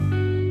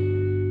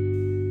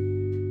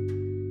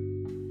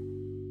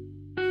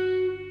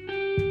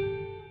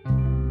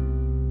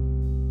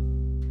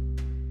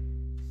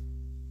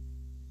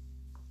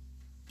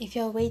If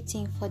you're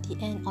waiting for the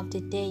end of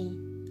the day,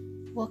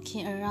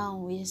 walking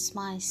around with your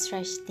smile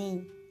stretched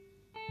thin,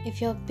 if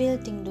you're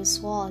building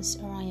those walls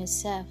around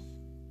yourself,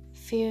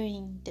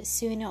 fearing that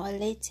sooner or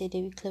later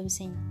they will close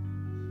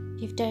in,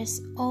 if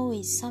there's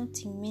always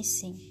something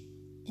missing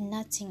and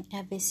nothing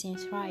ever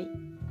seems right,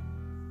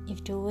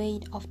 if the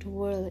weight of the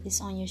world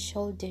is on your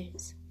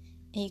shoulders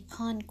and you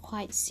can't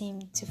quite seem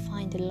to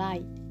find the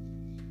light,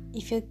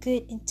 if your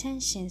good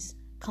intentions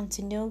come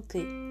to no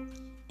good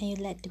and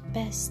you let the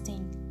best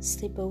thing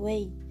slip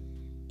away,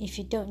 if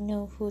you don't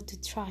know who to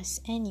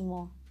trust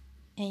anymore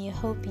and you're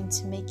hoping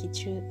to make it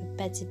through a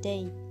better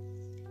day,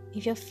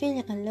 if you're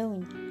feeling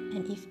alone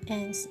and if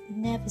ends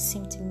never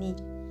seem to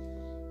meet,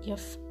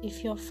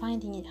 if you're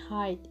finding it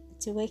hard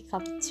to wake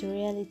up to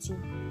reality,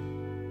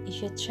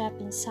 if you're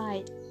trapped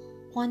inside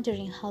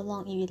wondering how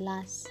long it will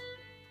last,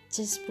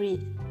 just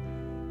breathe,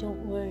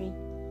 don't worry,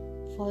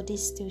 for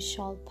this too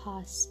shall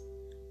pass.